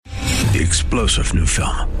The explosive new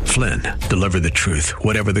film, Flynn, deliver the truth,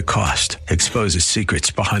 whatever the cost, exposes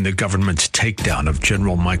secrets behind the government's takedown of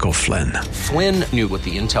General Michael Flynn. Flynn knew what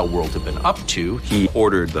the intel world had been up to. He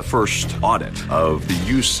ordered the first audit of the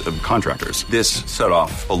use of contractors. This set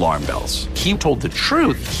off alarm bells. He told the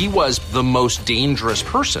truth. He was the most dangerous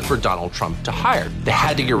person for Donald Trump to hire. They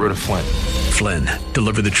had to get rid of Flynn. Flynn,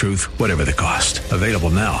 deliver the truth, whatever the cost. Available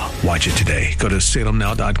now. Watch it today. Go to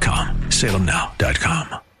salemnow.com.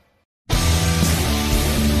 salemnow.com.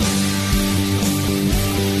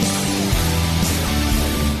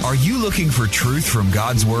 Are you looking for truth from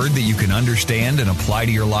God's Word that you can understand and apply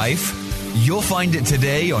to your life? You'll find it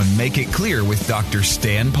today on Make It Clear with Dr.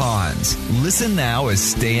 Stan Pons. Listen now as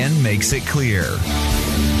Stan makes it clear.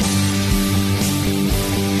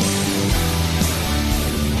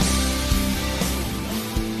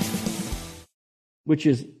 Which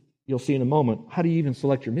is, you'll see in a moment, how do you even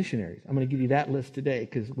select your missionaries? I'm going to give you that list today,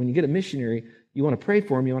 because when you get a missionary, you want to pray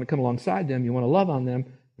for them, you want to come alongside them, you want to love on them,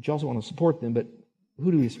 but you also want to support them. But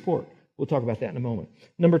who do we support? We'll talk about that in a moment.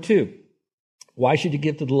 Number 2, why should you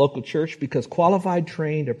give to the local church? Because qualified,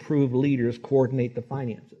 trained, approved leaders coordinate the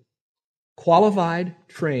finances. Qualified,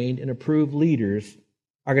 trained, and approved leaders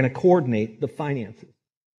are going to coordinate the finances.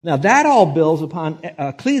 Now, that all builds upon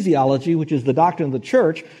ecclesiology, which is the doctrine of the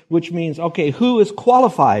church, which means, okay, who is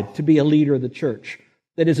qualified to be a leader of the church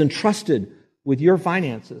that is entrusted with your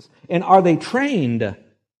finances? And are they trained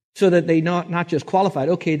so that they not just qualified,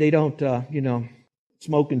 okay, they don't,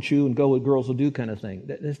 smoke and chew and go with girls will do kind of thing.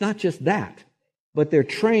 It's not just that, but they're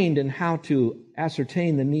trained in how to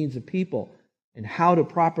ascertain the needs of people and how to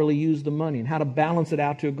properly use the money and how to balance it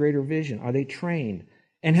out to a greater vision. Are they trained?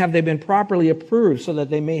 And have they been properly approved so that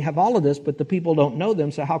they may have all of this, but the people don't know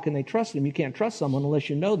them, so how can they trust them? You can't trust someone unless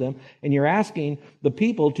you know them, and you're asking the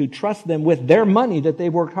people to trust them with their money that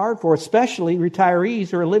they've worked hard for, especially retirees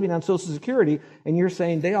who are living on Social Security, and you're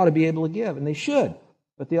saying they ought to be able to give, and they should.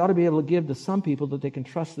 But they ought to be able to give to some people that they can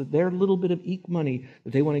trust that their little bit of eke money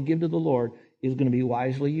that they want to give to the Lord is going to be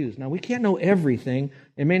wisely used. Now, we can't know everything.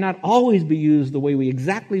 It may not always be used the way we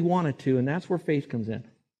exactly want it to, and that's where faith comes in.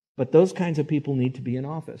 But those kinds of people need to be in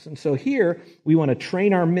office. And so here, we want to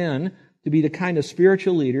train our men to be the kind of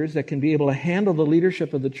spiritual leaders that can be able to handle the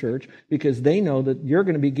leadership of the church, because they know that you're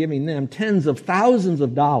going to be giving them tens of thousands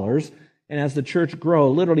of dollars, and as the church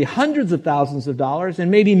grows, literally hundreds of thousands of dollars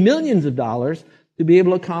and maybe millions of dollars to be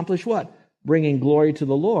able to accomplish what? Bringing glory to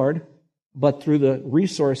the Lord, but through the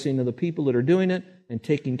resourcing of the people that are doing it and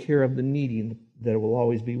taking care of the needy that will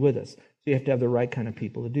always be with us. So you have to have the right kind of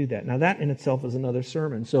people to do that. Now that in itself is another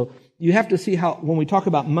sermon. So you have to see how, when we talk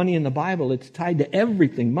about money in the Bible, it's tied to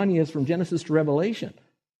everything. Money is from Genesis to Revelation.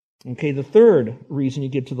 Okay, the third reason you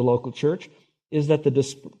give to the local church is that the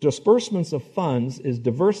disbursements of funds is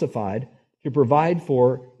diversified to provide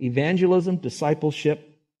for evangelism, discipleship,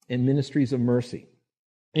 and ministries of mercy.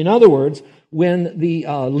 In other words, when the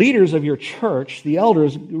leaders of your church, the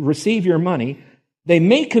elders, receive your money, they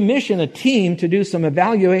may commission a team to do some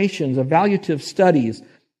evaluations, evaluative studies,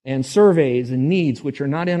 and surveys and needs, which are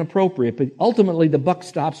not inappropriate, but ultimately the buck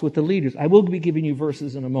stops with the leaders. I will be giving you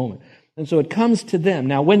verses in a moment. And so it comes to them.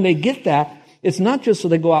 Now, when they get that, it's not just so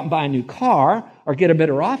they go out and buy a new car or get a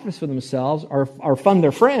better office for themselves or fund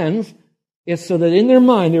their friends. It's so that in their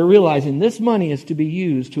mind they're realizing this money is to be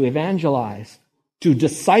used to evangelize, to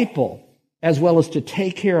disciple, as well as to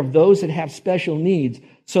take care of those that have special needs,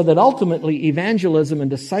 so that ultimately evangelism and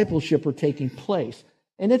discipleship are taking place.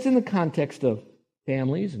 And it's in the context of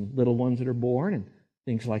families and little ones that are born and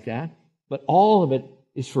things like that. But all of it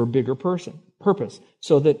is for a bigger purpose,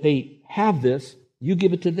 so that they have this, you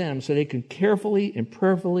give it to them, so they can carefully and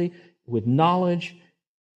prayerfully, with knowledge,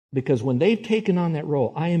 because when they've taken on that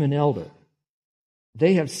role, I am an elder,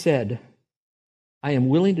 they have said, I am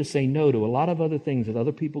willing to say no to a lot of other things that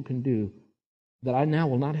other people can do that I now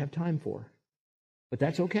will not have time for. But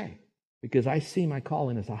that's okay, because I see my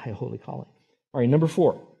calling as a high holy calling. All right, number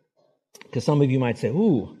 4, because some of you might say,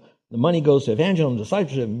 ooh, the money goes to evangelism,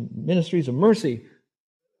 discipleship, ministries of mercy.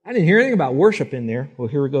 I didn't hear anything about worship in there. Well,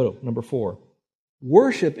 here we go to number 4.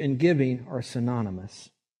 Worship and giving are synonymous.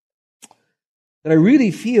 That I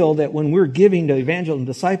really feel that when we're giving to evangelism and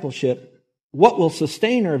discipleship, what will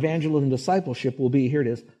sustain our evangelism and discipleship will be, here it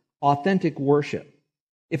is, authentic worship.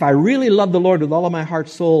 If I really love the Lord with all of my heart,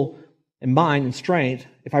 soul, and mind and strength,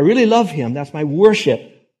 if I really love Him, that's my worship,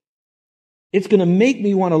 it's going to make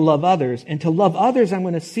me want to love others. And to love others, I'm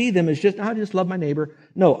going to see them as just, I just love my neighbor.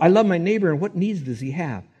 No, I love my neighbor, and what needs does he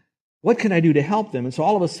have? What can I do to help them? And so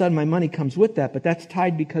all of a sudden my money comes with that, but that's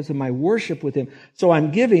tied because of my worship with Him. So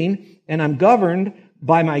I'm giving, and I'm governed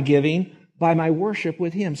by my giving, by my worship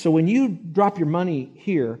with Him. So when you drop your money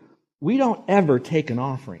here, we don't ever take an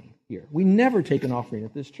offering here. We never take an offering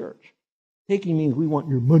at this church. Taking means we want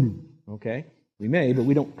your money, okay? We may, but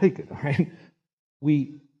we don't take it, all right?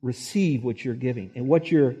 We receive what you're giving. And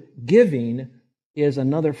what you're giving is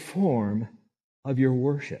another form of your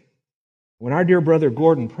worship. When our dear brother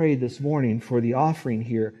Gordon prayed this morning for the offering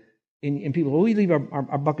here, and people, well, we leave our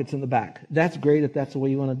buckets in the back. That's great if that's the way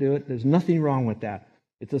you want to do it. There's nothing wrong with that.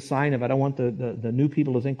 It's a sign of, I don't want the new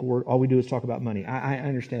people to think all we do is talk about money. I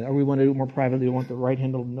understand. Or we want to do it more privately. We want the right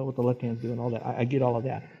hand to know what the left hand's doing, all that. I get all of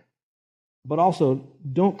that. But also,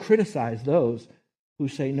 don't criticize those who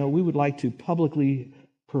say, no, we would like to publicly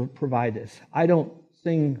provide this. I don't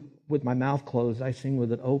sing with my mouth closed. I sing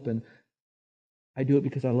with it open. I do it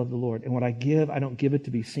because I love the Lord. And what I give, I don't give it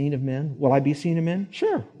to be seen of men. Will I be seen of men?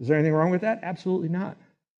 Sure. Is there anything wrong with that? Absolutely not.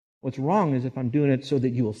 What's wrong is if I'm doing it so that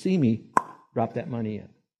you will see me drop that money in.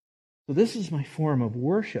 So this is my form of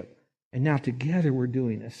worship. And now together we're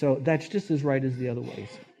doing this. So that's just as right as the other ways.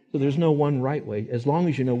 So there's no one right way. As long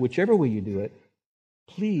as you know whichever way you do it,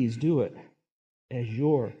 please do it as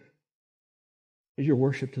your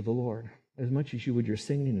worship to the Lord, as much as you would your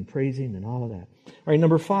singing and praising and all of that. All right,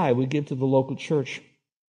 number 5, we give to the local church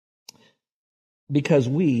because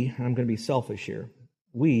I'm going to be selfish here,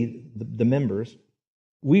 the members,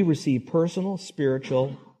 we receive personal,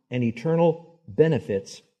 spiritual, and eternal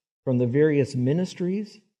benefits from the various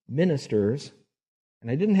ministers,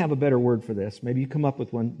 and I didn't have a better word for this. Maybe you come up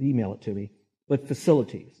with one, email it to me, but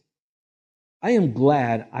facilities. I am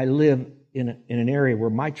glad I live in an area where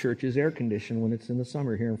my church is air-conditioned when it's in the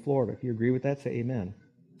summer here in Florida. If you agree with that, say amen.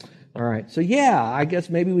 All right. So, yeah, I guess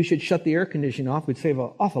maybe we should shut the air conditioning off. We'd save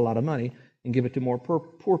an awful lot of money and give it to more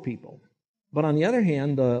poor people. But on the other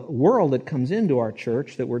hand, the world that comes into our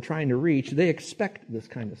church that we're trying to reach, they expect this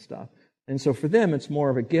kind of stuff. And so for them, it's more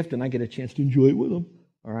of a gift, and I get a chance to enjoy it with them.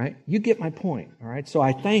 All right? You get my point. All right? So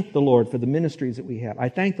I thank the Lord for the ministries that we have. I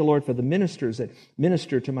thank the Lord for the ministers that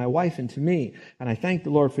minister to my wife and to me. And I thank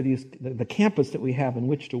the Lord for the campus that we have in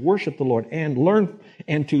which to worship the Lord and learn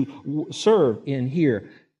and to serve in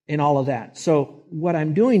here and all of that. So what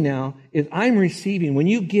I'm doing now is I'm receiving. When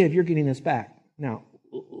you give, you're getting this back. Now,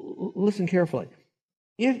 listen carefully.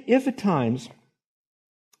 If at times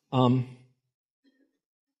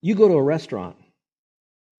you go to a restaurant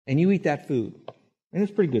and you eat that food, and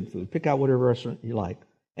it's pretty good food. Pick out whatever restaurant you like.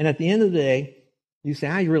 And at the end of the day, you say,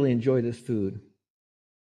 I really enjoy this food.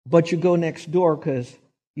 But you go next door because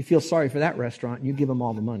you feel sorry for that restaurant and you give them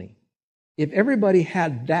all the money. If everybody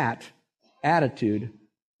had that attitude,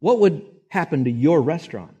 what would happen to your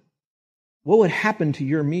restaurant? What would happen to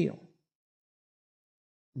your meal?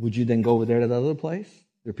 Would you then go over there to the other place?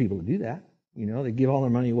 There are people who do that. You know, they give all their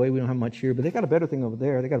money away. We don't have much here, but they got a better thing over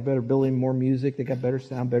there. They got a better building, more music. They got better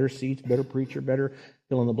sound, better seats, better preacher, better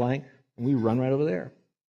fill in the blank. And we run right over there.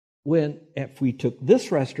 If we took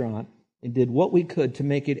this restaurant and did what we could to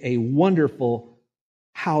make it a wonderful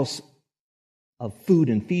house of food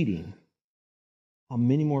and feeding, how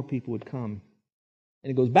many more people would come?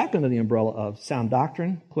 And it goes back under the umbrella of sound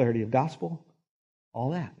doctrine, clarity of gospel, all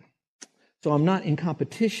that. So I'm not in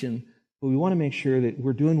competition, but we want to make sure that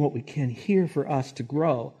we're doing what we can here for us to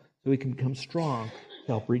grow so we can become strong to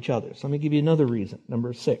help reach others. So let me give you another reason.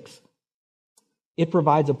 Number 6. It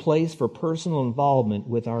provides a place for personal involvement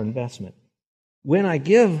with our investment. When I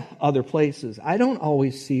give other places, I don't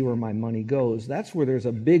always see where my money goes. That's where there's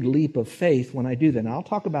a big leap of faith when I do that. And I'll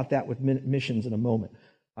talk about that with missions in a moment.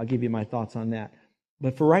 I'll give you my thoughts on that.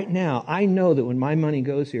 But for right now, I know that when my money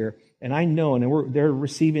goes here, and I know, and they're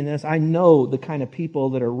receiving this, I know the kind of people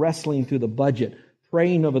that are wrestling through the budget,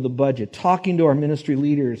 praying over the budget, talking to our ministry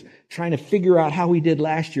leaders, trying to figure out how we did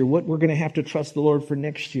last year, what we're going to have to trust the Lord for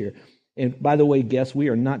next year. And by the way, guess we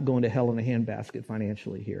are not going to hell in a handbasket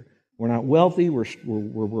financially here. We're not wealthy.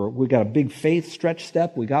 We got a big faith stretch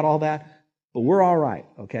step. We got all that, but we're all right.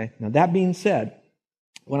 Okay. Now that being said,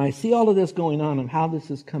 when I see all of this going on and how this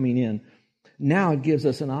is coming in, now it gives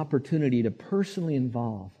us an opportunity to personally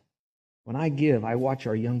involve. When I give, I watch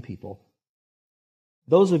our young people.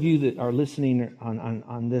 Those of you that are listening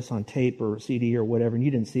on this on tape or CD or whatever, and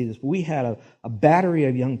you didn't see this, but we had a battery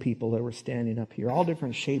of young people that were standing up here, all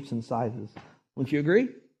different shapes and sizes. Wouldn't you agree?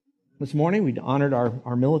 This morning, we honored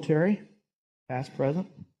our military, past, present,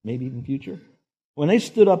 maybe even future. When they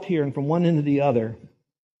stood up here and from one end to the other,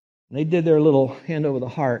 and they did their little hand over the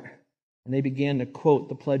heart, and they began to quote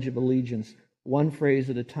the Pledge of Allegiance, one phrase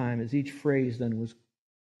at a time, as each phrase then was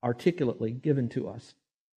articulately given to us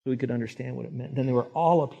so we could understand what it meant. Then they were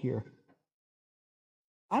all up here.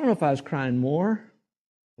 I don't know if I was crying more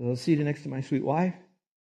as I was seated next to my sweet wife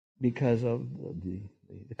because of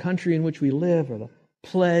the country in which we live, or the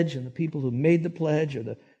pledge and the people who made the pledge, or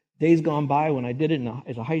the days gone by when I did it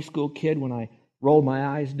as a high school kid, when I rolled my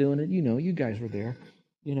eyes doing it. You know, you guys were there,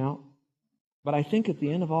 you know. But I think at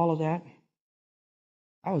the end of all of that,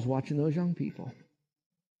 I was watching those young people.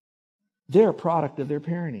 They're a product of their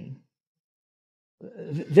parenting.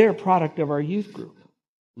 They're a product of our youth group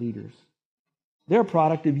leaders. They're a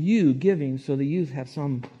product of you giving so the youth have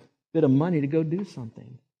some bit of money to go do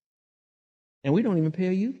something. And we don't even pay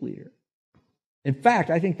a youth leader. In fact,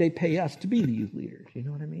 I think they pay us to be the youth leaders. You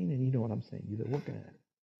know what I mean? And you know what I'm saying. You've been working at it.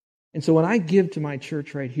 And so when I give to my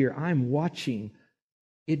church right here, I'm watching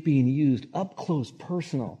it being used up close,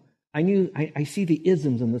 personal. I see the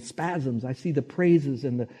isms and the spasms. I see the praises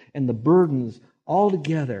and the burdens all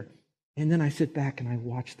together. And then I sit back and I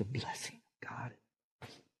watch the blessing of God.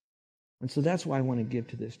 And so that's why I want to give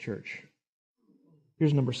to this church.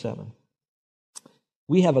 Here's number 7.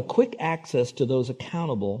 We have a quick access to those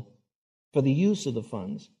accountable for the use of the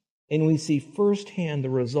funds, and we see firsthand the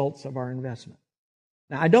results of our investment.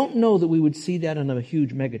 Now, I don't know that we would see that in a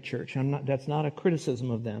huge megachurch. That's not a criticism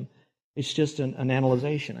of them. It's just an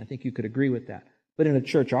analyzation. I think you could agree with that. But in a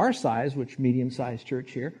church our size, which medium-sized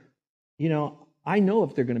church here, you know, I know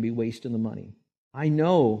if they're going to be wasting the money. I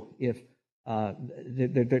know if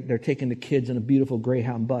they're taking the kids in a beautiful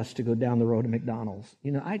Greyhound bus to go down the road to McDonald's.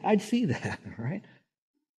 You know, I'd see that, all right?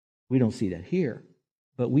 We don't see that here.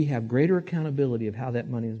 But we have greater accountability of how that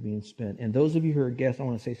money is being spent. And those of you who are guests, I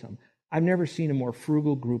want to say something. I've never seen a more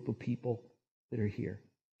frugal group of people that are here.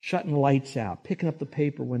 Shutting lights out, picking up the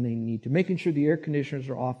paper when they need to, making sure the air conditioners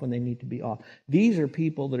are off when they need to be off. These are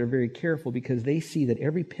people that are very careful because they see that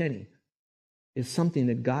every penny is something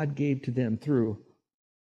that God gave to them through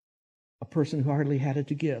a person who hardly had it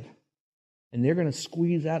to give. And they're going to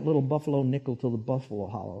squeeze that little buffalo nickel till the buffalo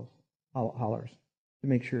hollers to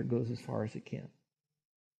make sure it goes as far as it can.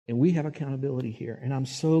 And we have accountability here. And I'm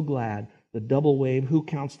so glad the double wave, who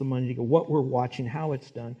counts the money, what we're watching, how it's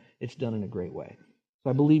done in a great way. So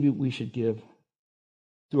I believe we should give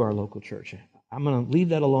to our local church. I'm going to leave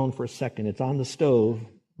that alone for a second. It's on the stove,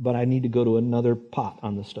 but I need to go to another pot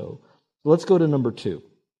on the stove. So let's go to number 2.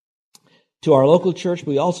 To our local church,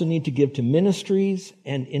 we also need to give to ministries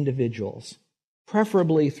and individuals,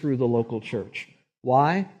 preferably through the local church.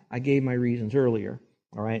 Why? I gave my reasons earlier,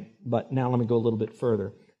 all right? But now let me go a little bit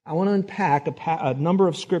further. I want to unpack a number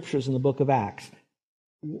of scriptures in the book of Acts.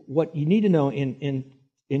 What you need to know in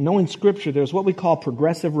knowing Scripture, there's what we call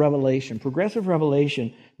progressive revelation. Progressive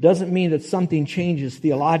revelation doesn't mean that something changes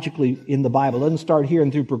theologically in the Bible. It doesn't start here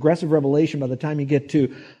and through progressive revelation. By the time you get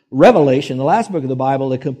to Revelation, the last book of the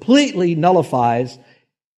Bible, it completely nullifies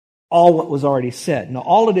all what was already said. Now,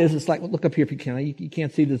 all it is, it's like, look up here if you can. You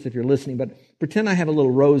can't see this if you're listening, but pretend I have a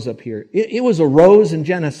little rose up here. It was a rose in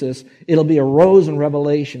Genesis. It'll be a rose in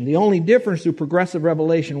Revelation. The only difference through progressive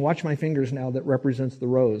revelation, watch my fingers now, that represents the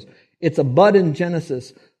rose. It's a bud in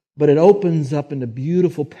Genesis, but it opens up into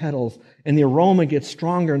beautiful petals, and the aroma gets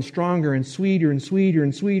stronger and stronger and sweeter and sweeter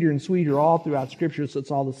and sweeter and sweeter all throughout Scripture, so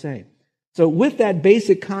it's all the same. So with that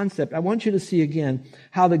basic concept, I want you to see again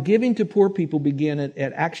how the giving to poor people began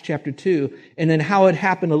at Acts chapter 2, and then how it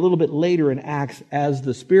happened a little bit later in Acts as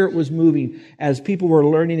the Spirit was moving, as people were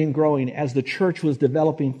learning and growing, as the church was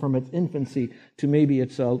developing from its infancy to maybe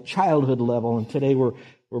its childhood level, and today we're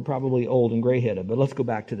probably old and gray-headed. But let's go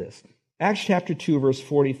back to this. Acts chapter 2, verse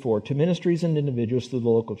 44, to ministries and individuals through the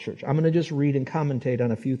local church. I'm going to just read and commentate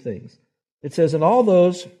on a few things. It says, and all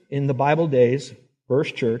those in the Bible days,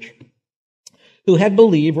 first church, who had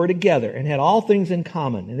believed were together and had all things in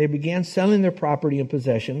common. And they began selling their property and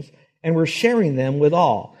possessions and were sharing them with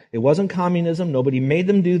all. It wasn't communism. Nobody made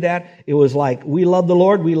them do that. It was like, we love the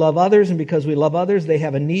Lord, we love others, and because we love others, they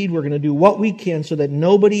have a need. We're going to do what we can so that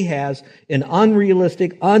nobody has an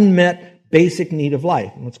unrealistic, unmet, basic need of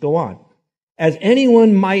life. Let's go on. As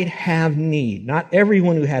anyone might have need. Not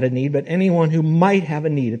everyone who had a need, but anyone who might have a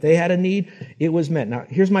need. If they had a need, it was met. Now,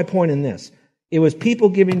 here's my point in this. It was people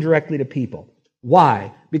giving directly to people.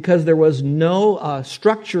 Why? Because there was no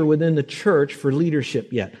structure within the church for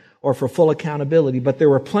leadership yet, or for full accountability, but there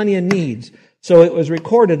were plenty of needs. So it was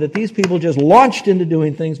recorded that these people just launched into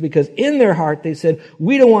doing things because in their heart they said,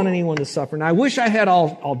 we don't want anyone to suffer. Now I wish I had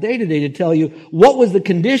all day today to tell you what was the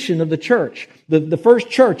condition of the church, the first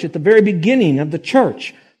church at the very beginning of the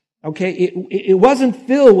church. Okay, it wasn't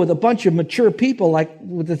filled with a bunch of mature people like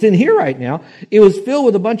that's in here right now. It was filled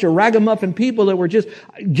with a bunch of ragamuffin people that were just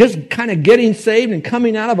kind of getting saved and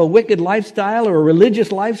coming out of a wicked lifestyle or a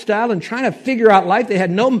religious lifestyle and trying to figure out life. They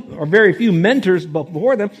had no or very few mentors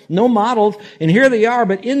before them, no models, and here they are.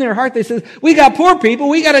 But in their heart, they said, "We got poor people.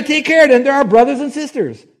 We got to take care of them. They're our brothers and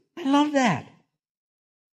sisters." I love that.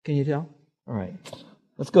 Can you tell? All right,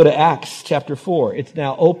 Let's go to Acts chapter 4. It's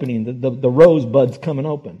now opening. The rosebud's coming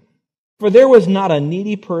open. For there was not a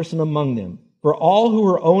needy person among them. For all who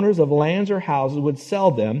were owners of lands or houses would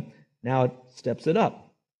sell them. Now it steps it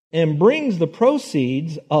up. And brings the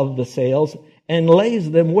proceeds of the sales and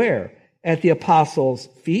lays them where? At the apostles'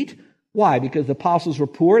 feet. Why? Because the apostles were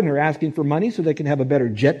poor and they're asking for money so they can have a better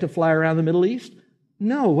jet to fly around the Middle East?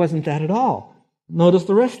 No, it wasn't that at all. Notice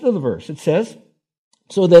the rest of the verse. It says,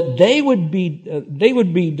 so that they would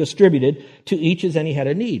be distributed to each as any had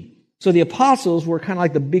a need. So the apostles were kind of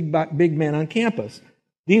like the big man on campus.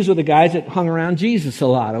 These were the guys that hung around Jesus a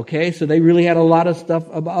lot, okay? So they really had a lot of stuff,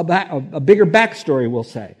 about a bigger backstory, we'll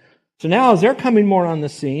say. So now as they're coming more on the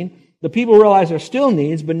scene, the people realize there still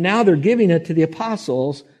needs, but now they're giving it to the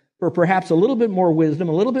apostles for perhaps a little bit more wisdom,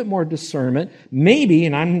 a little bit more discernment. Maybe,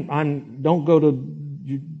 and don't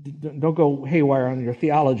go haywire on your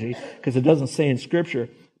theology because it doesn't say in Scripture.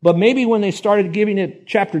 But maybe when they started giving it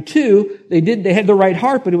chapter 2, they had the right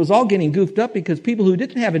heart, but it was all getting goofed up because people who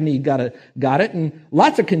didn't have a need got it, and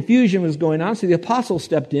lots of confusion was going on. So the apostles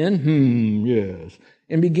stepped in, yes,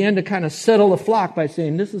 and began to kind of settle the flock by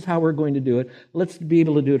saying, this is how we're going to do it. Let's be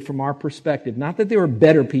able to do it from our perspective. Not that they were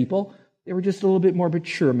better people. They were just a little bit more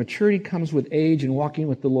mature. Maturity comes with age and walking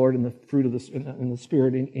with the Lord and the fruit of the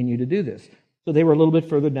Spirit in you to do this. So they were a little bit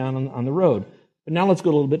further down on the road. But now let's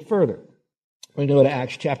go a little bit further. We're going to go to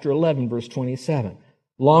Acts chapter 11, verse 27.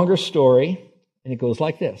 Longer story, and it goes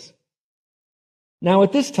like this. Now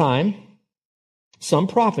at this time, some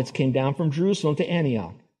prophets came down from Jerusalem to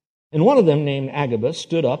Antioch, and one of them, named Agabus,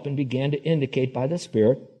 stood up and began to indicate by the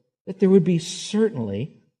Spirit that there would be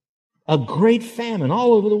certainly a great famine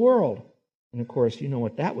all over the world. And of course, you know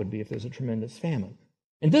what that would be if there's a tremendous famine.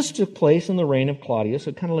 And this took place in the reign of Claudius.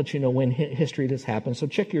 So it kind of lets you know when history this happened. So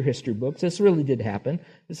check your history books. This really did happen.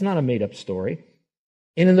 It's not a made-up story.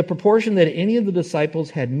 And in the proportion that any of the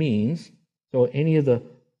disciples had means, so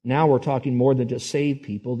now we're talking more than just saved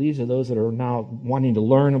people. These are those that are now wanting to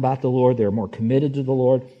learn about the Lord. They're more committed to the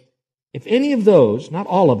Lord. If any of those, not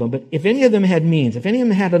all of them, but if any of them had means, if any of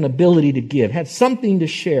them had an ability to give, had something to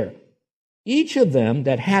share, each of them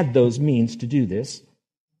that had those means to do this,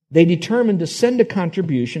 they determined to send a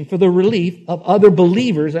contribution for the relief of other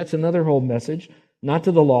believers. That's another whole message, not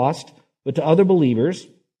to the lost, but to other believers.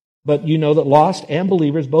 But you know that lost and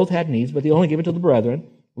believers both had needs, but they only gave it to the brethren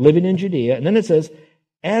living in Judea. And then it says,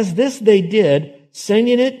 as this they did,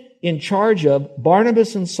 sending it in charge of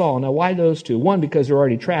Barnabas and Saul. Now, why those two? One, because they're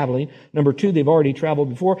already traveling. Number two, they've already traveled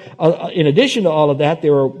before. In addition to all of that, they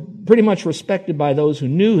were pretty much respected by those who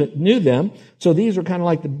knew them. So these were kind of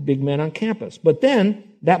like the big men on campus. But then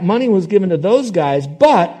that money was given to those guys,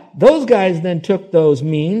 but those guys then took those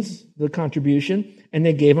means, the contribution, and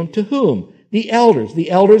they gave them to whom? The elders.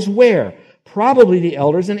 The elders where? Probably the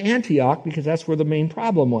elders in Antioch, because that's where the main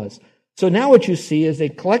problem was. So now what you see is they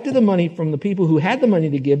collected the money from the people who had the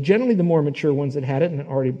money to give, generally the more mature ones that had it and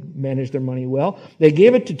already managed their money well. They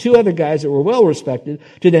gave it to two other guys that were well respected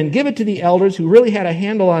to then give it to the elders who really had a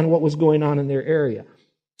handle on what was going on in their area.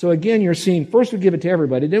 So again, you're seeing first we give it to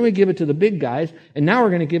everybody, then we give it to the big guys, and now we're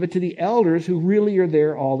going to give it to the elders who really are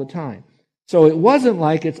there all the time. So it wasn't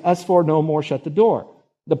like it's us four, no more, shut the door.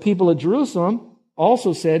 The people of Jerusalem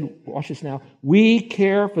also said, watch this now, we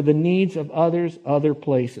care for the needs of others, other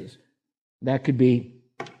places. That could be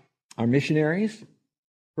our missionaries.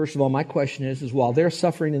 First of all, my question is while they're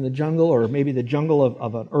suffering in the jungle or maybe the jungle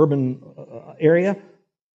of an urban area,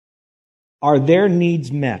 are their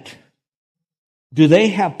needs met? Do they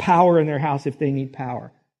have power in their house if they need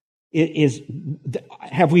power?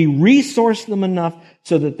 Have we resourced them enough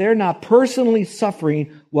so that they're not personally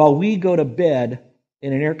suffering while we go to bed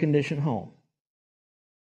in an air-conditioned home?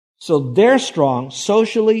 So they're strong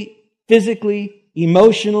socially, physically,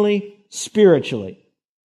 emotionally, spiritually,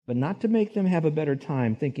 but not to make them have a better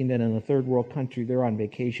time thinking that in a third world country they're on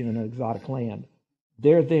vacation in an exotic land.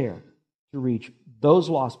 They're there to reach those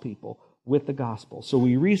lost people with the gospel. So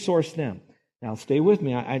we resource them. Now stay with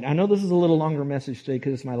me. I know this is a little longer message today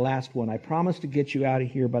because it's my last one. I promise to get you out of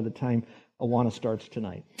here by the time Awana starts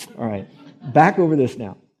tonight. All right, back over this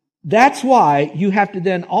now. That's why you have to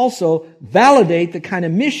then also validate the kind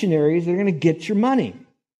of missionaries that are going to get your money.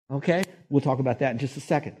 Okay? We'll talk about that in just a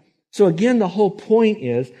second. So again, the whole point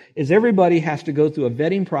is everybody has to go through a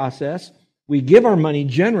vetting process. We give our money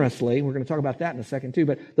generously. We're going to talk about that in a second too.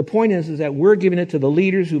 But the point is that we're giving it to the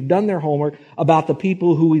leaders who've done their homework about the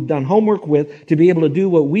people who we've done homework with to be able to do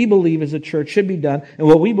what we believe as a church should be done. And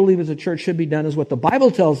what we believe as a church should be done is what the Bible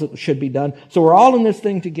tells us should be done. So we're all in this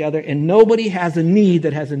thing together and nobody has a need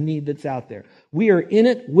that's out there. We are in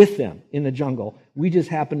it with them in the jungle. We just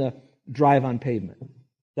happen to drive on pavement.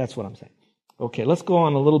 That's what I'm saying. Okay, let's go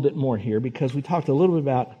on a little bit more here because we talked a little bit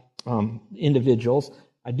about individuals.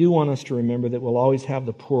 I do want us to remember that we'll always have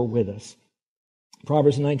the poor with us.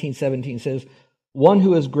 Proverbs 19:17 says, "One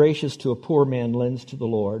who is gracious to a poor man lends to the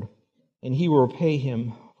Lord, and he will repay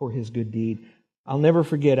him for his good deed." I'll never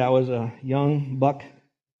forget, I was a young buck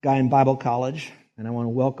guy in Bible college, and I want to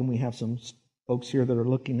welcome, we have some folks here that are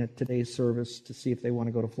looking at today's service to see if they want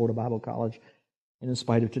to go to Florida Bible College. And in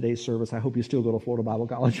spite of today's service, I hope you still go to Florida Bible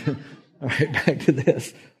College. All right, back to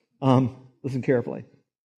this. Listen carefully.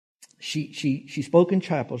 She spoke in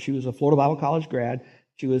chapel. She was a Florida Bible College grad.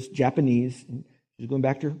 She was Japanese. And she was going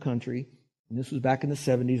back to her country. And this was back in the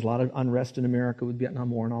 70s. A lot of unrest in America with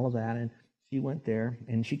Vietnam War and all of that. And she went there,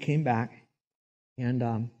 and she came back.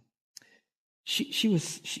 And she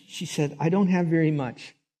said, "I don't have very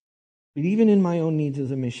much. But even in my own needs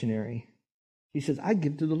as a missionary," she says, "I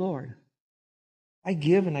give to the Lord. I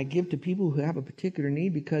give, and I give to people who have a particular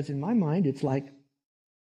need, because in my mind it's like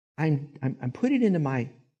I'm putting it into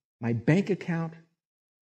my bank account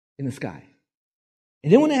in the sky.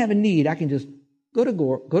 And then when I have a need, I can just go to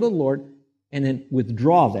the Lord and then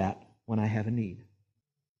withdraw that when I have a need."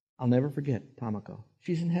 I'll never forget Tamako.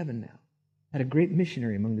 She's in heaven now. Had a great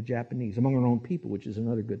missionary among the Japanese, among her own people, which is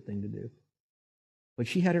another good thing to do. But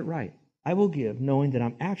she had it right. I will give, knowing that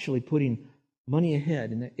I'm actually putting money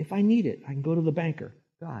ahead, and that if I need it, I can go to the banker,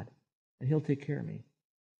 God, and He'll take care of me.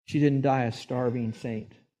 She didn't die a starving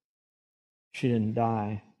saint. She didn't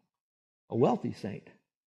die a wealthy saint.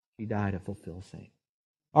 She died a fulfilled saint.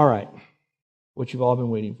 All right, what you've all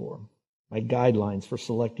been waiting for, my guidelines for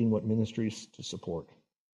selecting what ministries to support.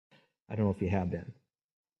 I don't know if you have been.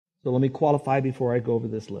 So let me qualify before I go over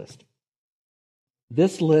this list.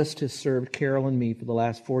 This list has served Carol and me for the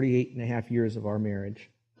last 48 and a half years of our marriage.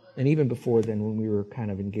 And even before then, when we were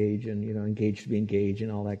kind of engaged and, engaged to be engaged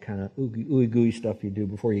and all that kind of ooey-gooey stuff you do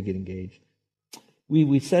before you get engaged.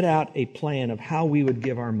 We set out a plan of how we would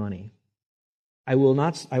give our money. I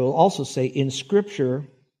will also say in Scripture,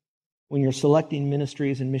 when you're selecting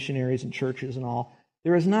ministries and missionaries and churches and all,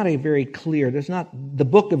 there is not a very clear, there's not the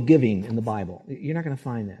book of giving in the Bible. You're not going to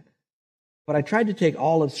find that. But I tried to take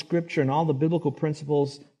all of Scripture and all the biblical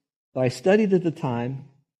principles that I studied at the time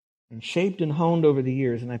and shaped and honed over the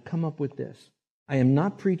years, and I've come up with this. I am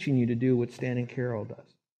not preaching you to do what Stan and Carol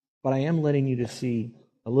does, but I am letting you to see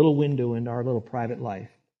a little window into our little private life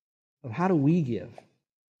of how do we give.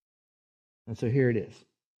 And so here it is.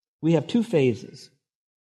 We have two phases.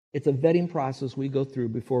 It's a vetting process we go through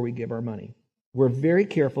before we give our money. We're very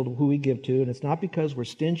careful who we give to, and it's not because we're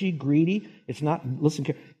stingy, greedy. It's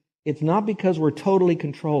not because we're totally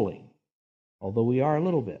controlling, although we are a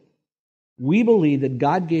little bit. We believe that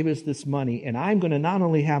God gave us this money, and I'm going to not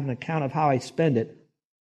only have an account of how I spend it,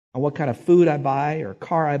 on what kind of food I buy or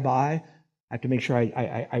car I buy. I have to make sure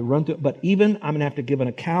I run through it, but even I'm going to have to give an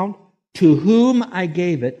account to whom I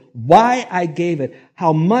gave it, why I gave it,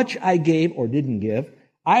 how much I gave or didn't give.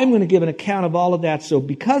 I'm going to give an account of all of that. So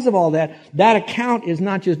because of all that, that account is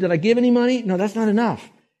not just, did I give any money? No, that's not enough.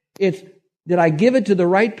 It's, did I give it to the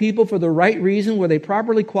right people for the right reason? Were they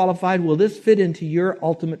properly qualified? Will this fit into your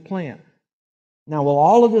ultimate plan? Now, will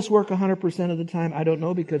all of this work 100% of the time? I don't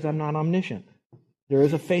know, because I'm not omniscient. There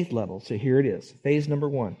is a faith level. So here it is. Phase number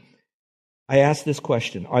 1. I ask this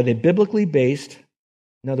question. Are they biblically based?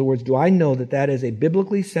 In other words, do I know that that is a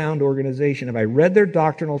biblically sound organization? Have I read their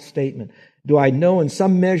doctrinal statement? Do I know in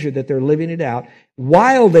some measure that they're living it out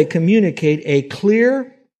while they communicate a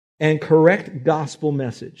clear and correct gospel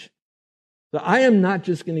message? So I am not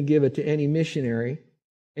just going to give it to any missionary.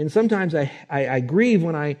 And sometimes I grieve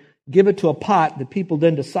when I give it to a pot that people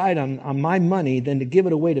then decide on my money than to give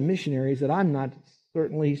it away to missionaries that I'm not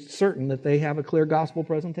certainly certain that they have a clear gospel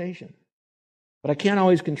presentation. But I can't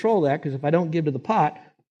always control that, because if I don't give to the pot,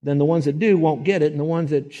 then the ones that do won't get it, and the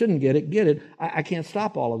ones that shouldn't get it. I can't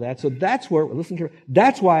stop all of that. So that's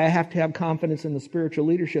that's why I have to have confidence in the spiritual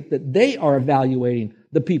leadership that they are evaluating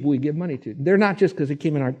the people we give money to. They're not just because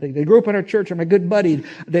they grew up in our church, or my good buddy,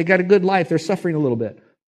 they got a good life, they're suffering a little bit.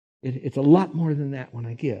 It's a lot more than that when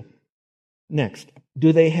I give. Next,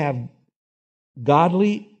 do they have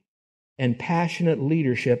godly and passionate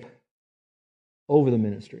leadership over the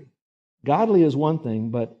ministry? Godly is one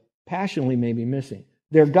thing, but passionately may be missing.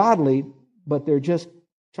 They're godly, but they're just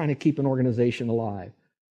trying to keep an organization alive.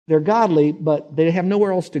 They're godly, but they have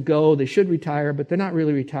nowhere else to go. They should retire, but they're not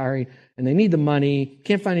really retiring, and they need the money,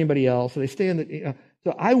 can't find anybody else, so they stay in the...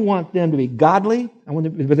 So I want them to be godly,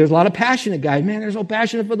 but there's a lot of passionate guys. Man, they're so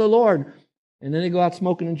passionate for the Lord. And then they go out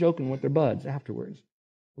smoking and joking with their buds afterwards.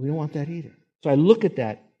 We don't want that either. So I look at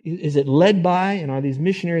that. Is it led by, and are these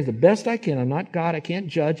missionaries the best I can? I'm not God. I can't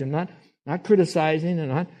judge. I'm not criticizing,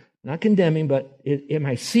 and Not condemning, but am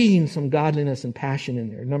I seeing some godliness and passion in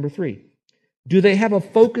there? Number 3, do they have a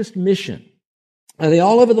focused mission? Are they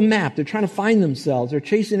all over the map? They're trying to find themselves. They're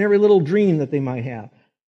chasing every little dream that they might have.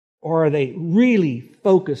 Or are they really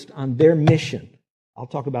focused on their mission? I'll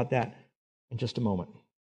talk about that in just a moment.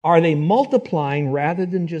 Are they multiplying rather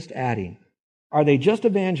than just adding? Are they just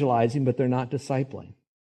evangelizing, but they're not discipling?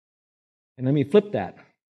 And let me flip that.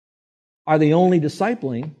 Are they only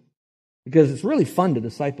discipling? Because it's really fun to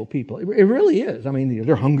disciple people. It really is. I mean,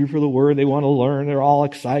 they're hungry for the word. They want to learn. They're all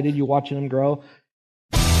excited. You're watching them grow.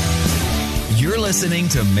 You're listening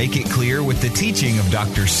to Make It Clear with the teaching of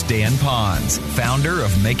Dr. Stan Ponz, founder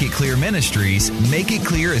of Make It Clear Ministries. Make It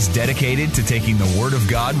Clear is dedicated to taking the Word of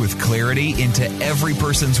God with clarity into every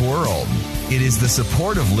person's world. It is the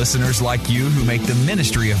support of listeners like you who make the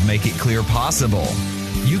ministry of Make It Clear possible.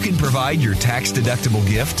 You can provide your tax-deductible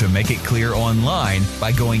gift to Make It Clear online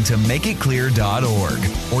by going to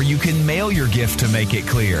makeitclear.org, or you can mail your gift to Make It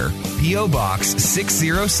Clear, P.O. Box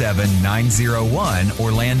 607901,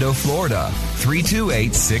 Orlando, Florida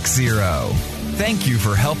 32860. Thank you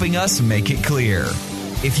for helping us make it clear.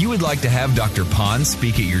 If you would like to have Dr. Ponz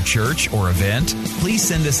speak at your church or event, please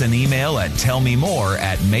send us an email at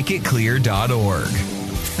tellmemore@makeitclear.org.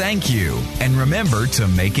 Thank you, and remember to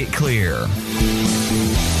make it clear.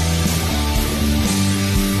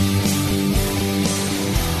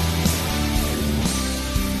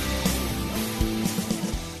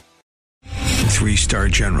 Three-star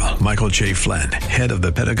General Michael J. Flynn, head of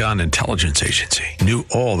the Pentagon Intelligence Agency, knew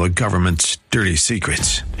all the government's dirty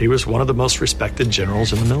secrets. He was one of the most respected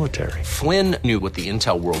generals in the military. Flynn knew what the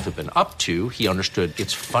intel world had been up to. He understood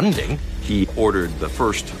its funding. He ordered the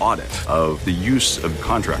first audit of the use of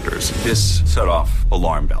contractors. This set off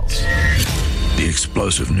alarm bells. The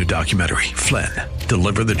explosive new documentary, Flynn,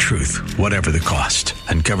 Deliver the Truth, Whatever the Cost,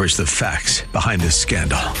 uncovers the facts behind this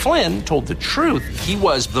scandal. Flynn told the truth. He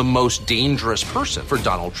was the most dangerous person for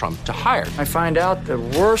Donald Trump to hire. I find out the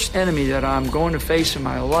worst enemy that I'm going to face in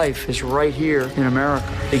my life is right here in America.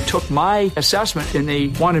 They took my assessment and they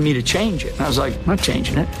wanted me to change it. And I was like, I'm not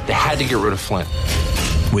changing it. They had to get rid of Flynn.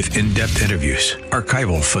 With in-depth interviews,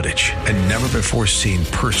 archival footage, and never-before-seen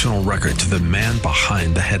personal records of the man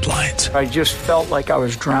behind the headlines. I just felt like I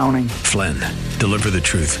was drowning. Flynn, Deliver the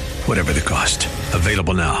Truth, Whatever the Cost.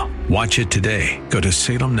 Available now. Watch it today. Go to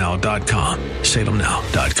salemnow.com.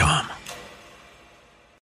 salemnow.com.